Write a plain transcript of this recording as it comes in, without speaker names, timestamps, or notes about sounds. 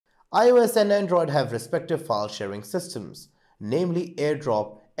iOS and Android have respective file sharing systems, namely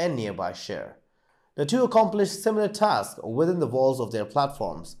AirDrop and Nearby Share. The two accomplish similar tasks within the walls of their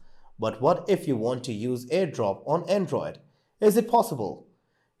platforms. But what if you want to use AirDrop on Android? Is it possible?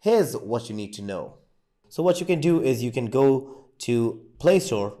 Here's what you need to know. So what you can do is you can go to Play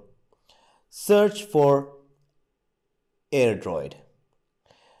Store, search for AirDroid.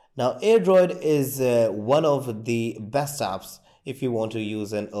 Now AirDroid is one of the best apps if you want to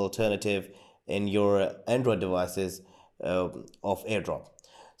use an alternative in your Android devices of AirDrop.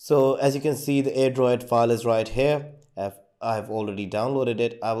 So as you can see, the AirDroid file is right here. I've already downloaded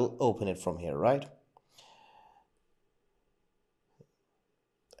it. I will open it from here, right?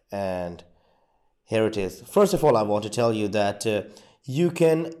 And here it is. First of all, I want to tell you that you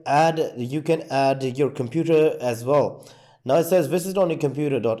can add your computer as well. Now it says visit on your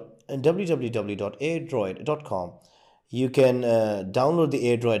computer www.airdroid.com. You can download the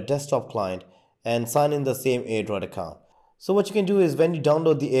AirDroid desktop client and sign in the same AirDroid account. So what you can do is when you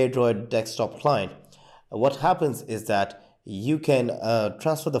download the AirDroid desktop client, what happens is that you can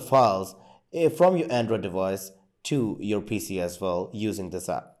transfer the files from your Android device to your PC as well using this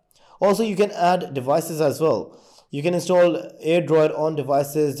app. Also, you can add devices as well. You can install AirDroid on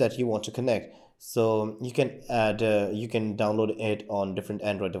devices that you want to connect. So you can download it on different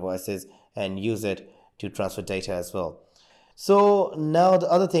Android devices and use it to transfer data as well. So now the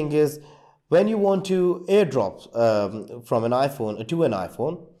other thing is when you want to AirDrop from an iPhone to an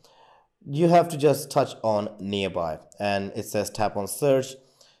iPhone, you have to just touch on Nearby and it says tap on search.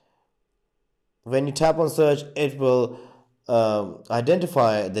 When you tap on search, it will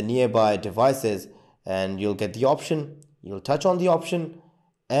identify the nearby devices and you'll get the option. You'll touch on the option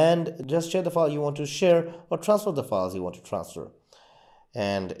and just share the file you want to share or transfer the files you want to transfer.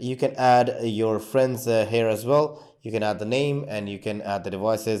 And you can add your friends here as well. You can add the name and you can add the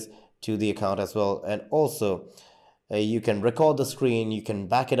devices to the account as well. And also you can record the screen, you can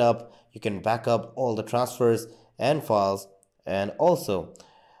back it up, you can back up all the transfers and files, and also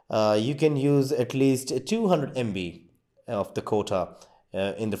you can use at least 200 MB of the quota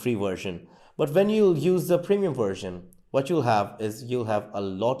in the free version. But when you use the premium version, what you'll have is you'll have a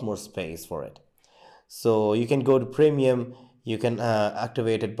lot more space for it. So you can go to premium, you can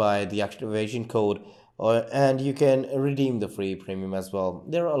activate it by the activation code, and you can redeem the free premium as well.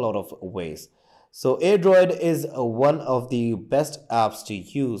 There are a lot of ways. So AirDroid is one of the best apps to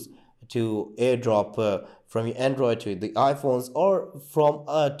use to AirDrop from your Android to the iPhones, or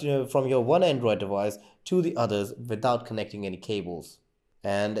from your one Android device to the others without connecting any cables.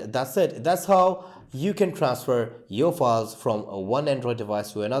 And that's it. That's how you can transfer your files from one Android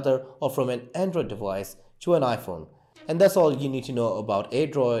device to another, or from an Android device to an iPhone. And that's all you need to know about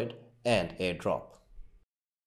AirDroid and AirDrop.